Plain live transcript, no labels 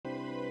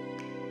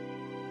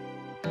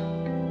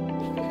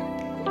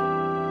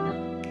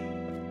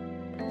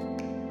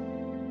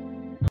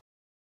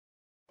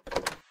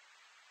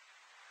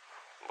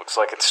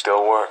Looks like it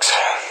still works.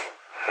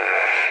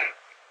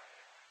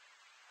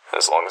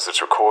 As long as it's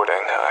recording,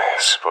 I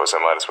suppose I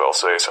might as well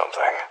say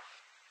something.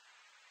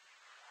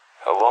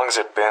 How long has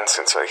it been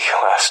since I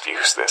last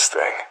used this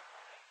thing?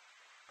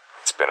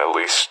 It's been at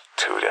least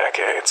 2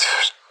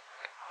 decades.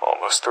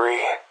 Almost 3.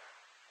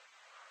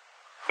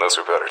 Those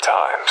were better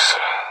times.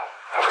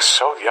 I was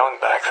so young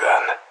back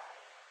then.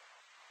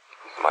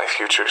 My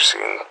future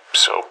seemed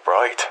so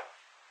bright.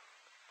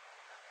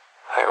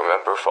 I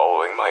remember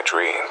following my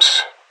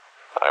dreams.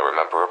 I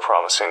remember a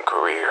promising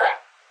career.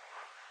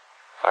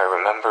 I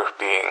remember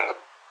being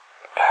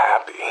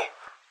happy.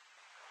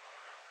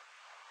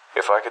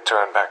 If I could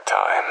turn back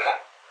time,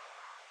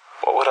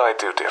 what would I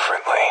do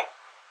differently?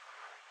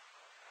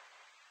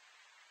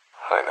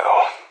 I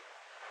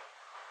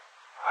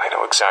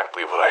know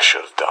exactly what I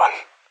should have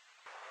done.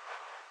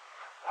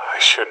 I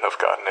shouldn't have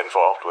gotten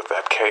involved with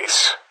that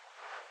case,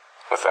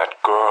 with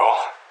that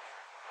girl.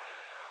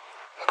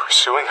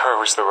 Pursuing her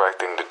was the right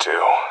thing to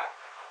do.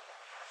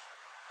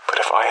 But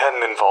if I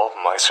hadn't involved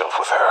myself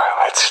with her,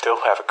 I'd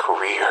still have a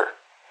career.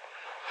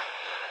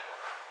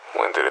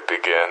 When did it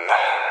begin?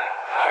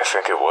 I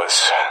think it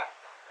was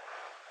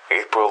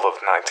April of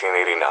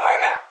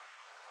 1989.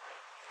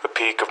 The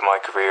peak of my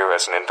career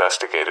as an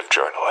investigative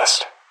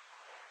journalist.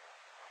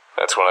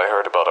 That's when I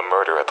heard about a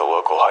murder at the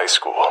local high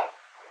school.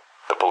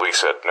 The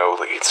police had no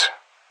leads.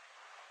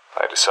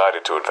 I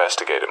decided to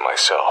investigate it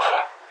myself.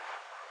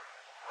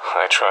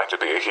 I tried to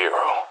be a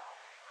hero.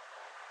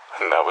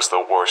 And that was the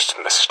worst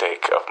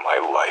mistake of my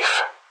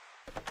life.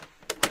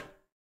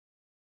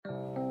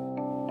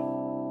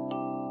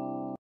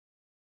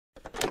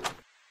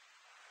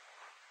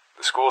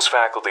 The school's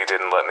faculty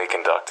didn't let me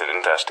conduct an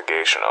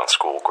investigation on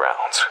school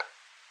grounds.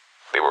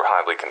 They were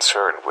highly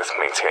concerned with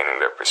maintaining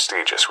their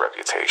prestigious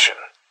reputation.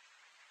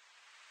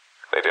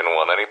 They didn't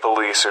want any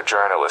police or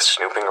journalists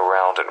snooping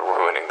around and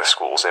ruining the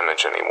school's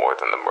image any more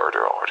than the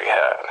murder already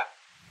had.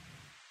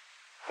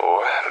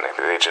 Or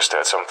maybe they just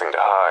had something to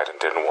hide and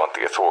didn't want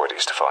the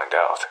authorities to find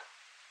out.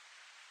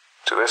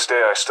 To this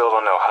day, I still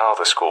don't know how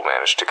the school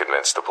managed to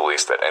convince the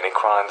police that any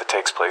crime that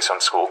takes place on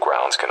school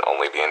grounds can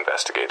only be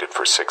investigated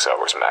for 6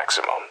 hours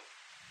maximum.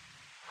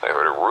 I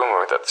heard a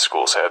rumor that the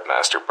school's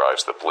headmaster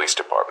bribes the police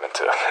department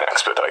to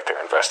expedite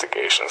their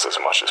investigations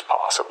as much as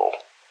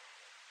possible.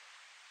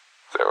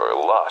 There were a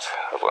lot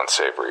of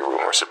unsavory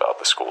rumors about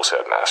the school's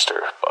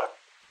headmaster, but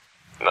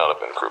none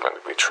have been proven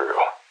to be true.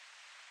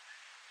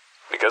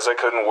 Because I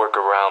couldn't work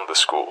around the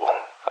school,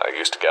 I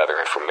used to gather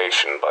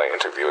information by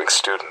interviewing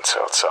students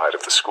outside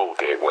of the school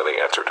gate when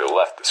they entered or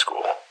left the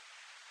school.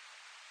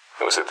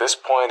 It was at this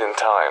point in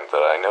time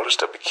that I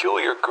noticed a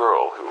peculiar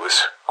girl who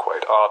was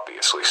quite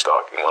obviously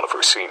stalking one of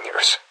her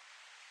seniors.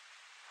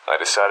 I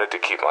decided to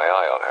keep my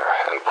eye on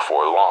her, and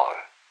before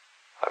long,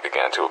 I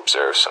began to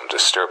observe some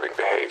disturbing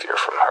behavior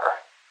from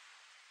her.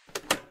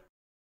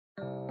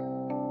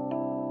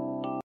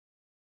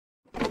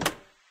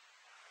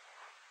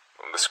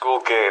 From the school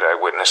gate, I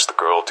witnessed the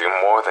girl do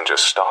more than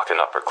just stalk an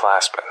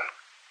upperclassman.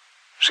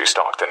 She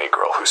stalked any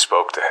girl who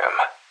spoke to him.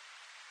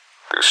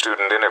 Through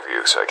student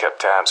interviews, I kept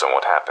tabs on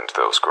what happened to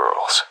those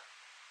girls.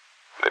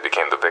 They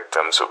became the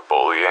victims of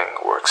bullying,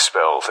 were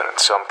expelled, and in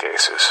some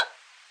cases,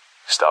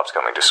 stopped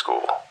coming to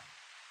school.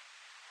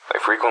 I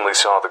frequently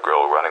saw the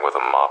girl running with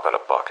a mop and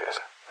a bucket,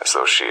 as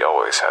though she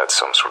always had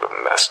some sort of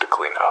mess to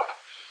clean up.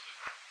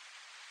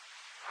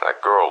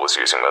 That girl was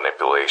using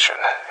manipulation,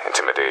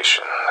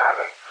 intimidation,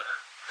 and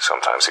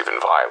sometimes even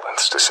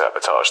violence to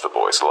sabotage the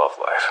boy's love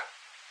life.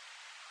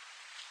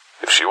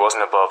 If she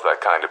wasn't above that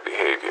kind of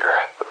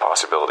behavior, the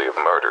possibility of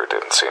murder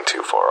didn't seem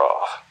too far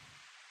off.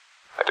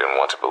 I didn't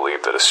want to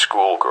believe that a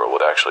schoolgirl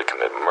would actually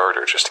commit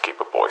murder just to keep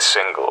a boy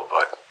single,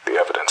 but the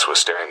evidence was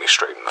staring me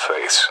straight in the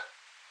face.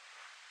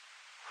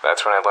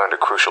 That's when I learned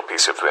a crucial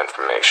piece of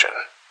information.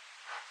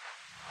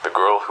 The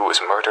girl who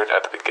was murdered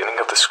at the beginning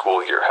of the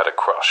school year had a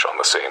crush on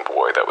the same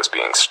boy that was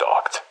being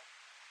stalked.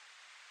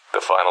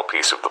 The final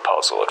piece of the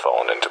puzzle had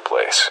fallen into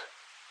place.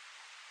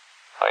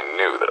 I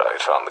knew that I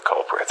had found the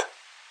culprit.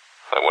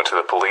 I went to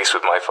the police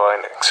with my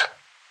findings.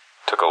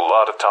 Took a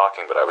lot of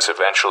talking, but I was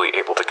eventually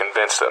able to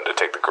convince them to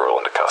take the girl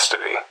into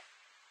custody.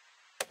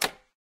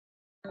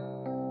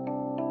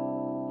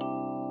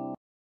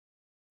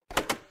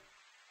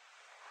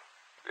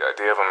 The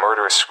idea of a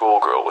murderous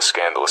schoolgirl was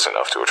scandalous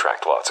enough to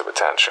attract lots of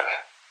attention.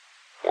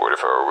 Word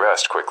of her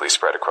arrest quickly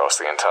spread across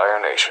the entire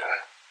nation.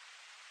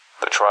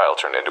 The trial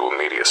turned into a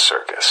media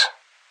circus.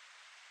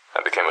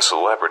 I became a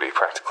celebrity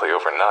practically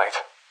overnight.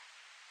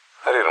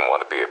 I didn't want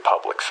to be a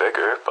public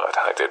figure, but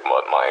I did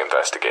want my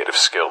investigative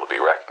skill to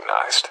be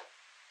recognized.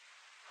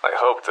 I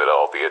hoped that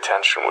all the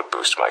attention would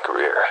boost my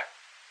career.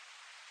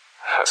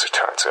 As it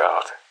turns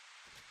out,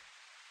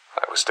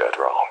 I was dead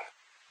wrong.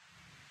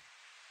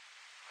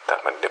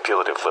 That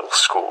manipulative little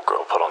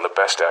schoolgirl put on the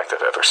best act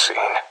I've ever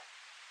seen.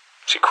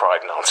 She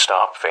cried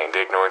nonstop, feigned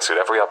ignorance at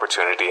every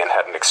opportunity, and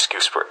had an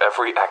excuse for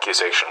every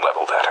accusation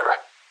leveled at her.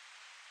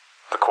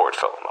 The court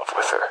fell in love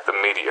with her,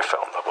 the media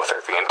fell in love with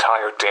her, the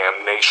entire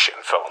damn nation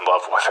fell in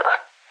love with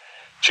her.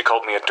 She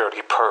called me a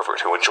dirty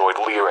pervert who enjoyed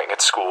leering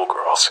at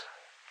schoolgirls.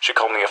 She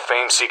called me a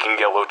fame-seeking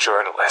yellow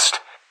journalist.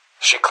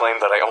 She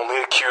claimed that I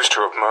only accused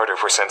her of murder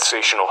for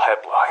sensational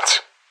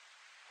headlines.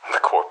 The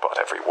court bought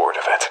every word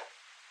of it.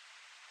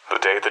 The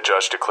day the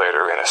judge declared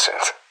her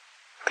innocent,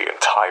 the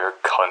entire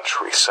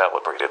country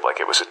celebrated like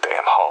it was a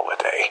damn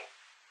holiday.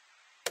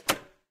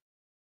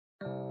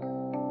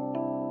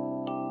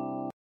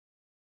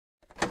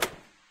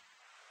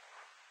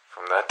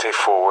 From that day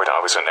forward, I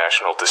was a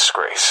national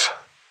disgrace.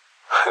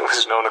 I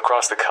was known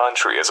across the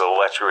country as a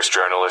lecherous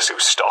journalist who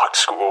stalked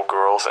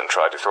schoolgirls and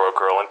tried to throw a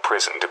girl in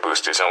prison to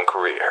boost his own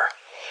career.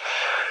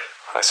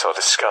 I saw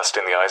disgust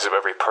in the eyes of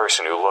every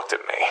person who looked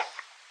at me.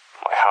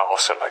 My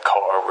house and my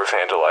car were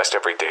vandalized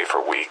every day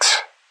for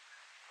weeks.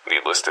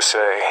 Needless to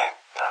say,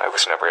 I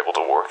was never able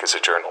to work as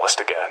a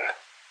journalist again.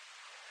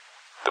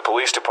 The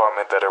police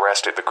department that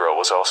arrested the girl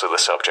was also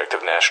the subject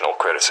of national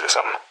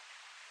criticism.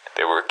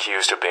 They were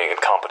accused of being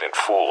incompetent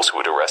fools who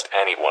would arrest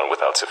anyone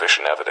without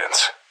sufficient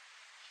evidence.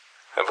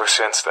 Ever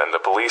since then, the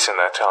police in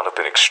that town have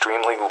been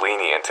extremely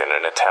lenient in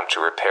an attempt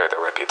to repair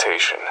their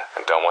reputation,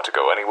 and don't want to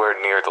go anywhere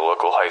near the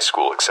local high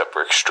school except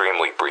for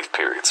extremely brief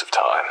periods of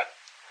time.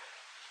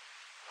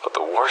 But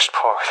the worst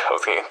part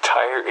of the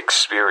entire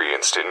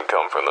experience didn't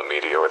come from the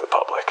media or the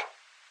public.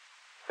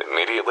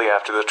 Immediately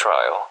after the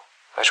trial,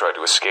 I tried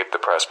to escape the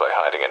press by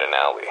hiding in an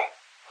alley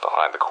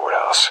behind the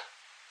courthouse.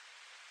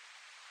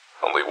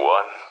 Only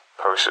one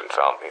person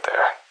found me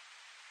there.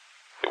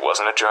 It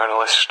wasn't a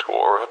journalist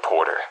or a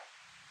reporter.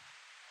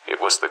 It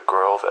was the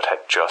girl that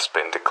had just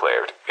been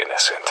declared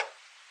innocent.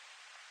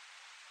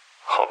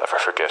 I'll never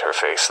forget her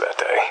face that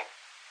day.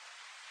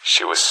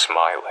 She was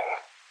smiling,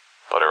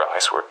 but her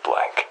eyes were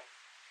blank,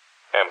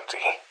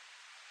 empty,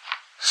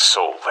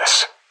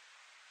 soulless,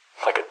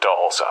 like a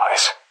doll's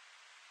eyes.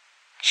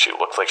 She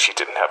looked like she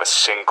didn't have a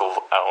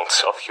single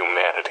ounce of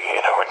humanity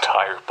in her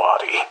entire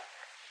body.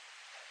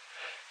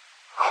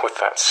 With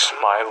that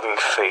smiling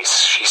face,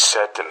 she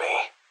said to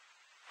me,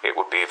 "It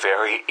would be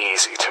very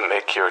easy to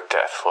make your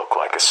death look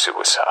like a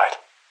suicide.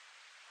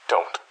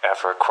 Don't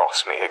ever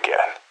cross me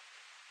again."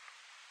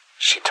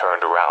 She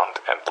turned around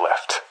and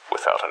left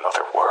without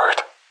another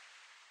word.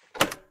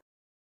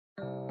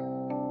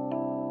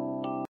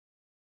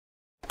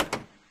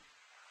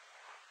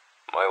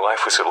 My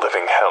life was a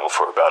living hell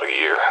for about a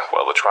year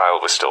while the trial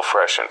was still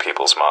fresh in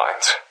people's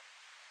minds.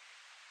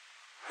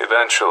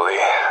 Eventually,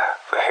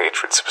 the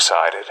hatred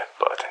subsided,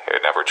 but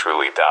it never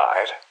truly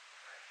died.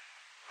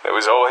 There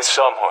was always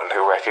someone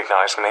who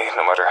recognized me,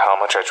 no matter how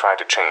much I tried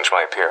to change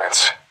my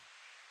appearance.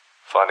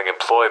 Finding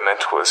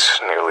employment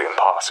was nearly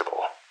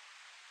impossible.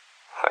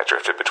 I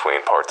drifted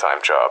between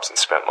part-time jobs and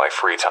spent my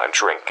free time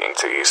drinking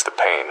to ease the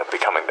pain of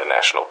becoming the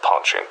national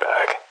punching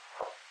bag.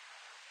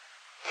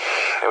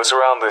 It was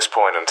around this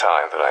point in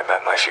time that I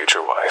met my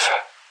future wife.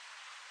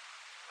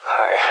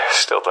 I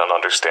still don't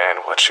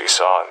understand what she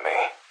saw in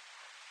me.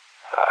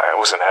 I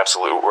was an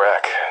absolute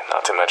wreck,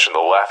 not to mention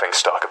the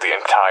laughingstock of the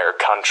entire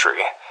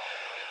country.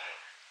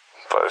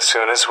 But as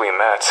soon as we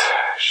met,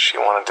 she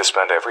wanted to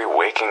spend every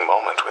waking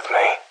moment with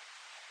me.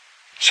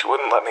 She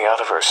wouldn't let me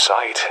out of her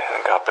sight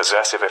and got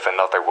possessive if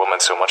another woman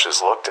so much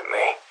as looked at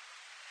me.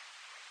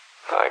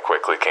 I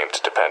quickly came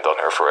to depend on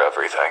her for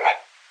everything.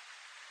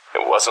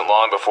 It wasn't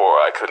long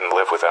before I couldn't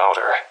live without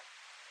her.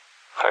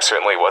 I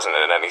certainly wasn't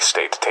in any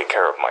state to take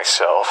care of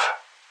myself.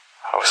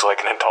 I was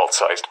like an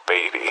adult-sized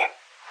baby,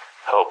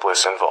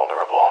 helpless and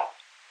vulnerable.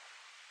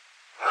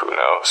 Who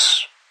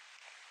knows?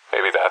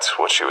 Maybe that's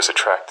what she was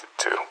attracted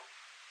to.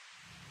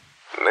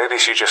 Maybe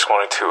she just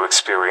wanted to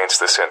experience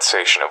the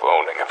sensation of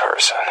owning a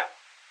person.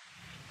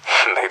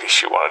 Maybe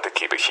she wanted to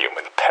keep a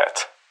human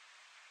pet.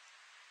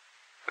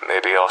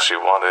 Maybe all she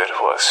wanted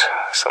was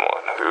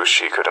someone who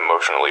she could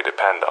emotionally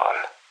depend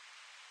on.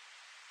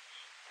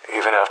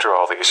 Even after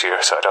all these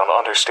years, I don't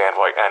understand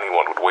why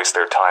anyone would waste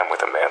their time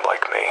with a man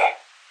like me.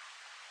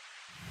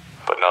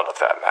 But none of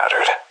that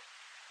mattered.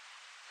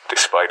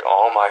 Despite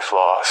all my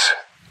flaws,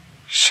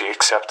 she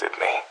accepted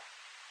me.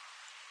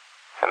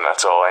 And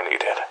that's all I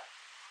needed.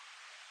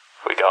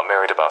 We got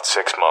married about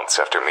 6 months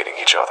after meeting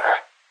each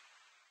other.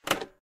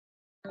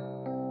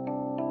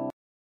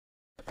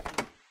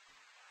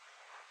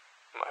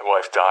 My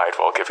wife died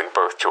while giving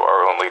birth to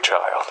our only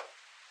child.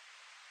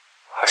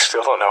 I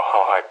still don't know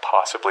how I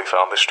possibly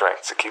found the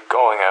strength to keep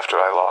going after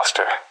I lost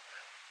her.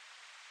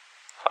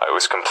 I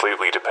was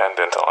completely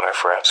dependent on her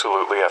for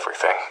absolutely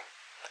everything.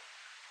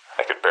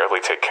 I could barely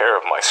take care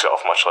of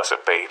myself, much less a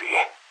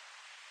baby.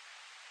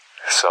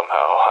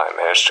 Somehow, I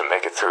managed to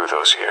make it through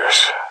those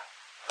years.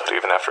 But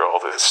even after all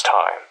this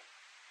time,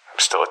 I'm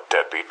still a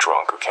deadbeat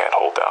drunk who can't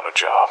hold down a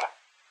job.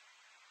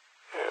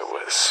 It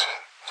was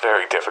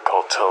very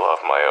difficult to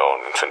love my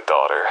own infant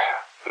daughter,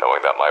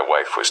 knowing that my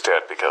wife was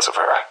dead because of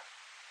her.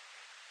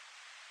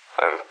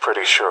 I'm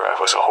pretty sure I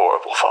was a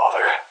horrible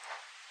father.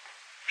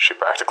 She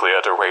practically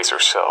had to raise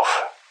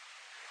herself.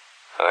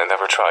 And I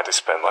never tried to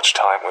spend much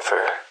time with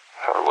her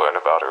or learn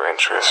about her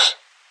interests.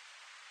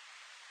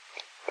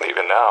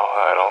 Even now,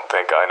 I don't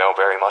think I know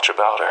very much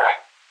about her.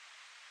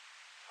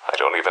 I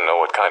don't even know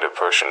what kind of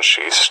person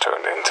she's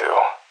turned into.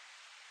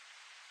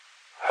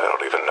 I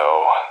don't even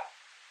know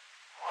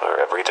her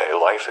everyday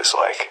life is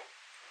like.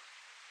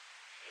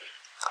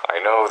 I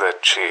know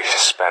that she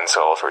spends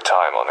all of her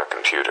time on her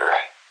computer.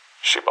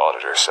 She bought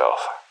it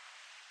herself.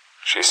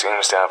 She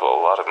seems to have a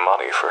lot of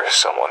money for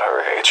someone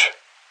her age.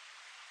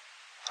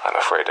 I'm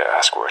afraid to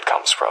ask where it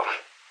comes from.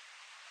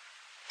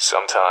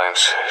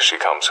 Sometimes she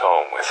comes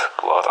home with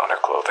blood on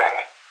her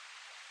clothing.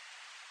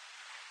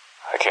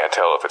 I can't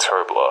tell if it's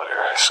her blood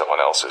or someone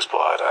else's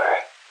blood.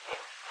 I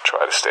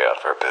try to stay out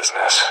of her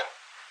business.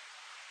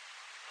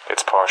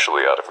 It's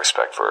partially out of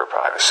respect for her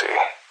privacy,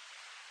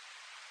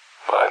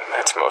 but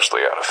it's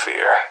mostly out of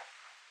fear.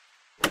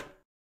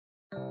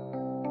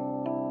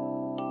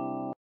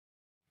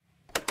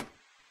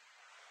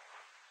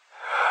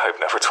 I've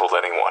never told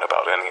anyone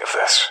about any of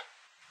this.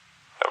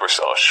 Never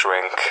saw a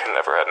shrink,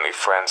 never had any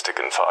friends to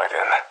confide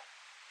in.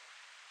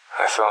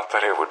 I thought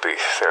that it would be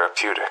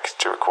therapeutic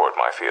to record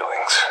my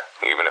feelings,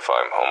 even if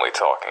I'm only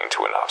talking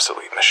to an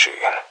obsolete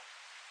machine.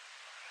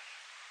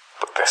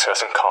 But this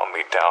hasn't calmed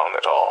me down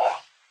at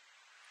all.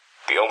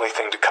 The only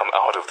thing to come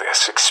out of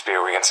this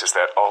experience is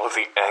that all of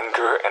the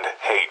anger and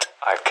hate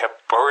I've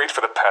kept buried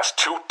for the past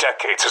 2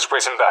 decades has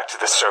risen back to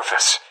the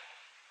surface.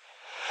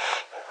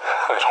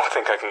 I don't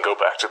think I can go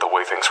back to the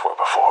way things were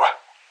before.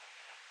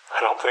 I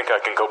don't think I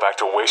can go back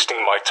to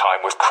wasting my time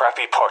with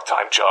crappy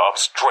part-time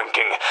jobs,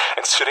 drinking,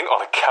 and sitting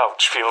on a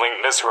couch feeling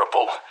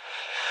miserable.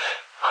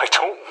 I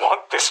don't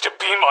want this to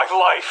be my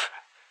life.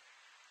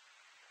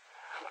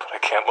 But I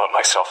can't let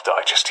myself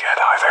die just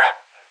yet either.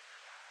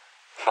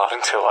 Not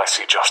until I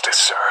see justice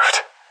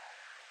served.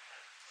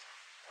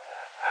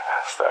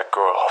 That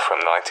girl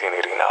from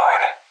 1989.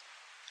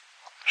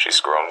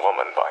 She's a grown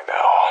woman by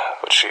now,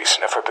 but she's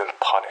never been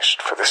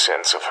punished for the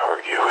sins of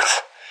her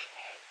youth.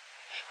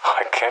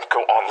 I can't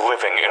go on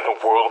living in a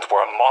world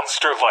where a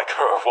monster like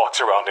her walks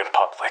around in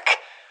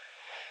public.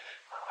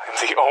 I'm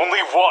the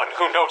only one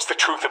who knows the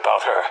truth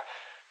about her,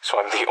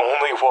 so I'm the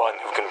only one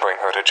who can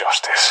bring her to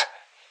justice.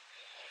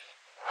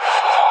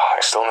 I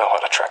still know how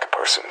to track a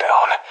person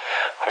down.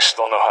 I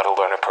still know how to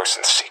learn a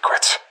person's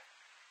secrets.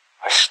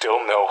 I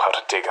still know how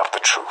to dig up the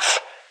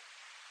truth.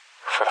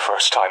 For the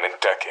first time in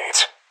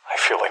decades, I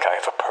feel like I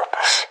have a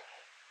purpose.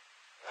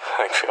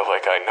 I feel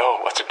like I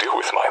know what to do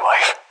with my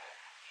life.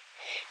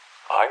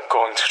 I'm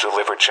going to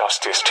deliver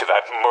justice to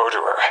that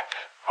murderer.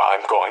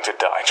 I'm going to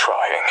die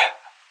trying.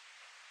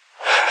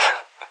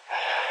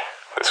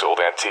 This old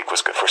antique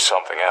was good for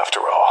something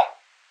after all.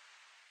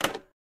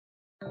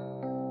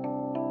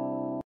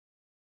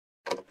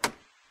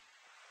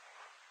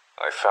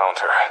 I found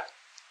her.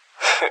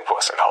 It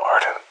wasn't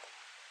hard.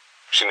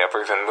 She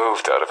never even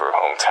moved out of her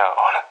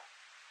hometown.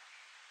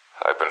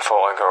 I've been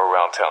following her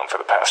around town for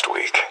the past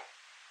week.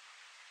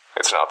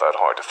 It's not that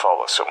hard to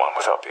follow someone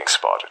without being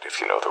spotted if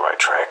you know the right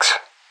tricks.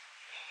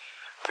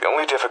 The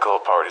only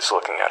difficult part is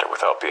looking at her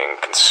without being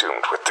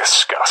consumed with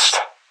disgust.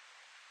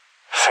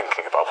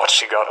 Thinking about what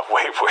she got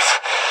away with.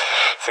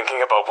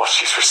 Thinking about what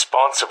she's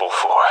responsible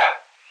for.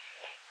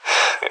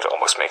 It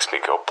almost makes me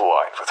go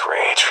blind with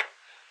rage.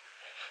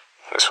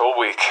 This whole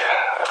week,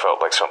 I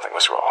felt like something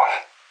was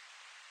wrong.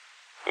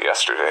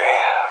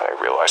 Yesterday, I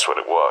realized what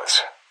it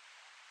was.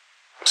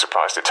 I'm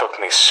surprised it took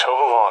me so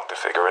long to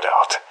figure it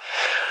out.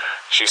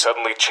 She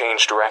suddenly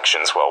changed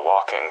directions while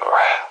walking, or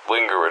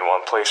linger in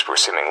one place for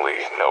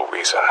seemingly no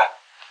reason.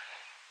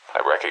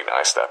 I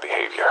recognized that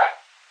behavior.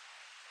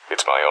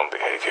 It's my own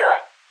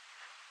behavior.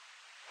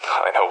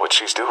 I know what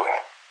she's doing.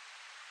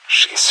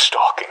 She's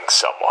stalking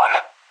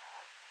someone.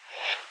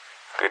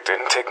 It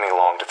didn't take me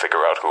long to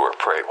figure out who her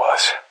prey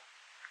was.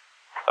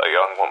 A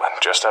young woman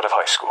just out of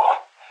high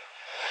school.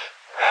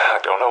 I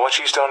don't know what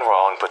she's done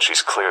wrong, but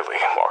she's clearly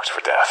marked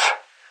for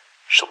death.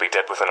 She'll be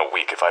dead within a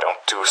week if I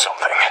don't do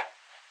something.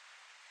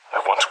 I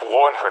want to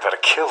warn her that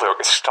a killer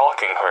is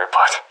stalking her,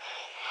 but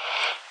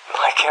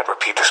I can't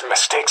repeat the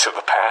mistakes of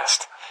the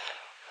past.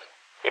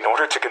 In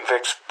order to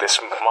convict this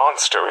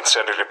monster and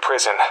send her to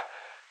prison,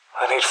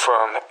 I need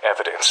firm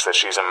evidence that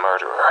she's a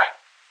murderer.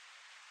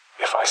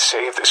 If I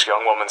save this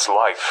young woman's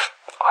life,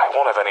 I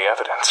won't have any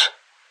evidence.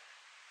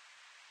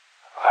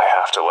 I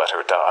have to let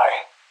her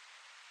die.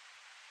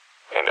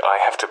 And I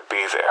have to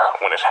be there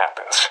when it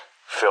happens,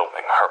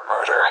 filming her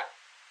murder.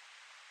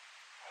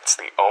 It's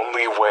the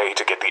only way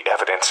to get the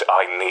evidence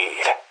I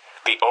need.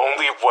 The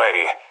only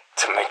way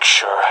to make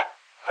sure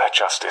that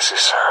justice is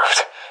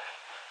served.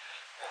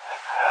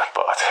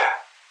 But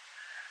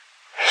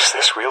is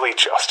this really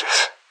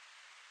justice?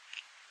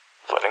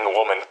 Letting a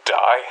woman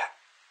die?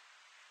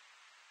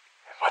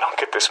 If I don't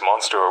get this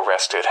monster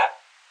arrested,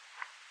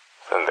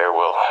 then there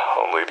will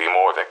only be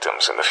more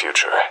victims in the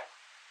future.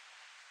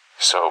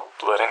 So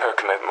letting her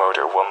commit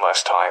murder one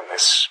last time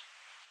is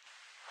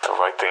the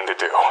right thing to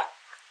do.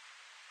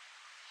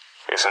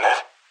 Isn't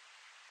it?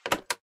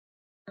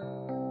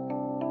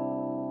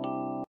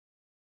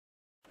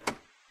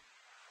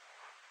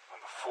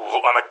 I'm a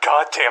fool. I'm a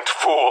goddamned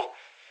fool.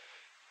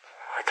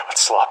 I got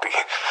sloppy.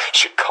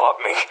 She caught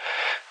me.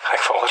 I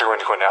followed her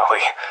into an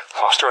alley,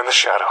 lost her in the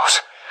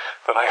shadows.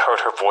 Then I heard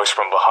her voice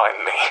from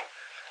behind me.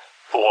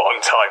 Long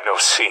time no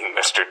see,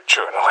 Mr.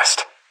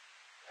 Journalist.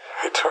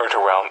 I turned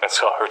around and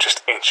saw her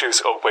just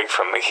inches away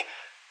from me.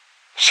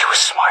 She was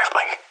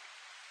smiling.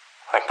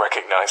 I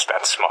recognized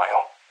that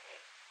smile.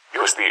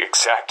 It was the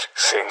exact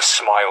same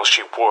smile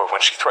she wore when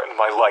she threatened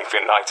my life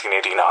in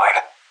 1989.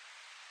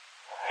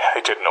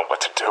 I didn't know what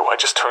to do. I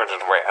just turned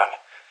and ran.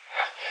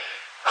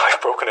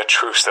 I've broken a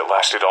truce that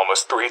lasted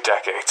almost 3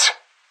 decades.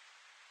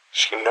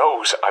 She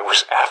knows I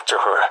was after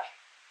her.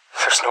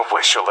 There's no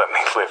way she'll let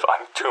me live.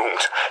 I'm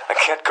doomed. I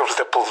can't go to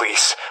the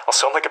police. I'll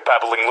sound like a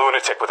babbling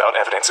lunatic without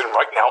evidence, and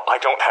right now I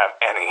don't have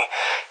any.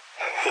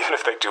 Even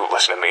if they do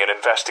listen to me, an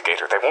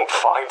investigator, they won't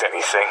find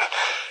anything.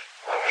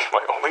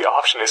 My only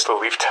option is to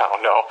leave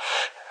town. No,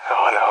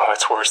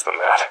 it's worse than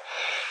that.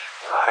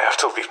 I have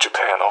to leave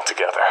Japan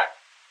altogether.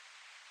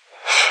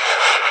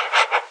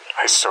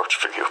 I searched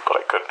for you, but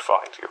I couldn't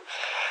find you.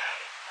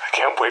 I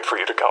can't wait for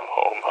you to come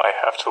home. I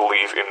have to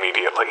leave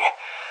immediately.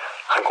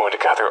 I'm going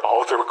to gather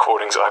all of the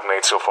recordings I've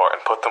made so far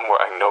and put them where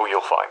I know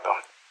you'll find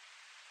them.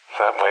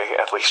 That way,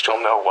 at least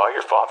you'll know why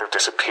your father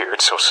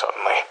disappeared so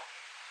suddenly.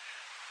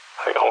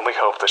 I only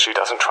hope that she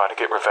doesn't try to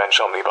get revenge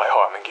on me by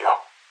harming you.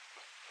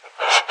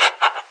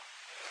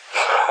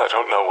 I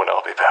don't know when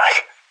I'll be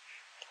back.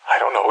 I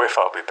don't know if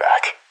I'll be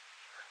back.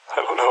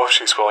 I don't know if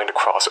she's willing to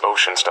cross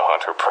oceans to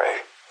hunt her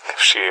prey.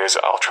 If she is,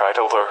 I'll try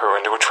to lure her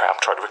into a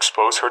trap, try to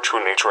expose her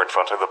true nature in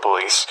front of the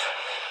police.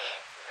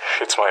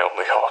 It's my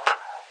only hope.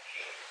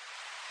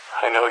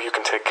 I know you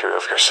can take care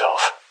of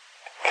yourself.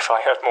 If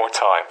I had more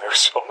time, there's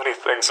so many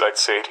things I'd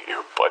say to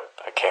you, but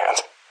I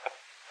can't.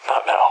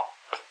 Not now.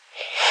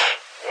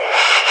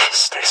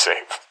 Stay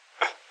safe.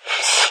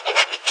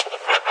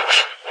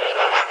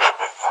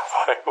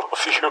 I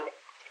love you.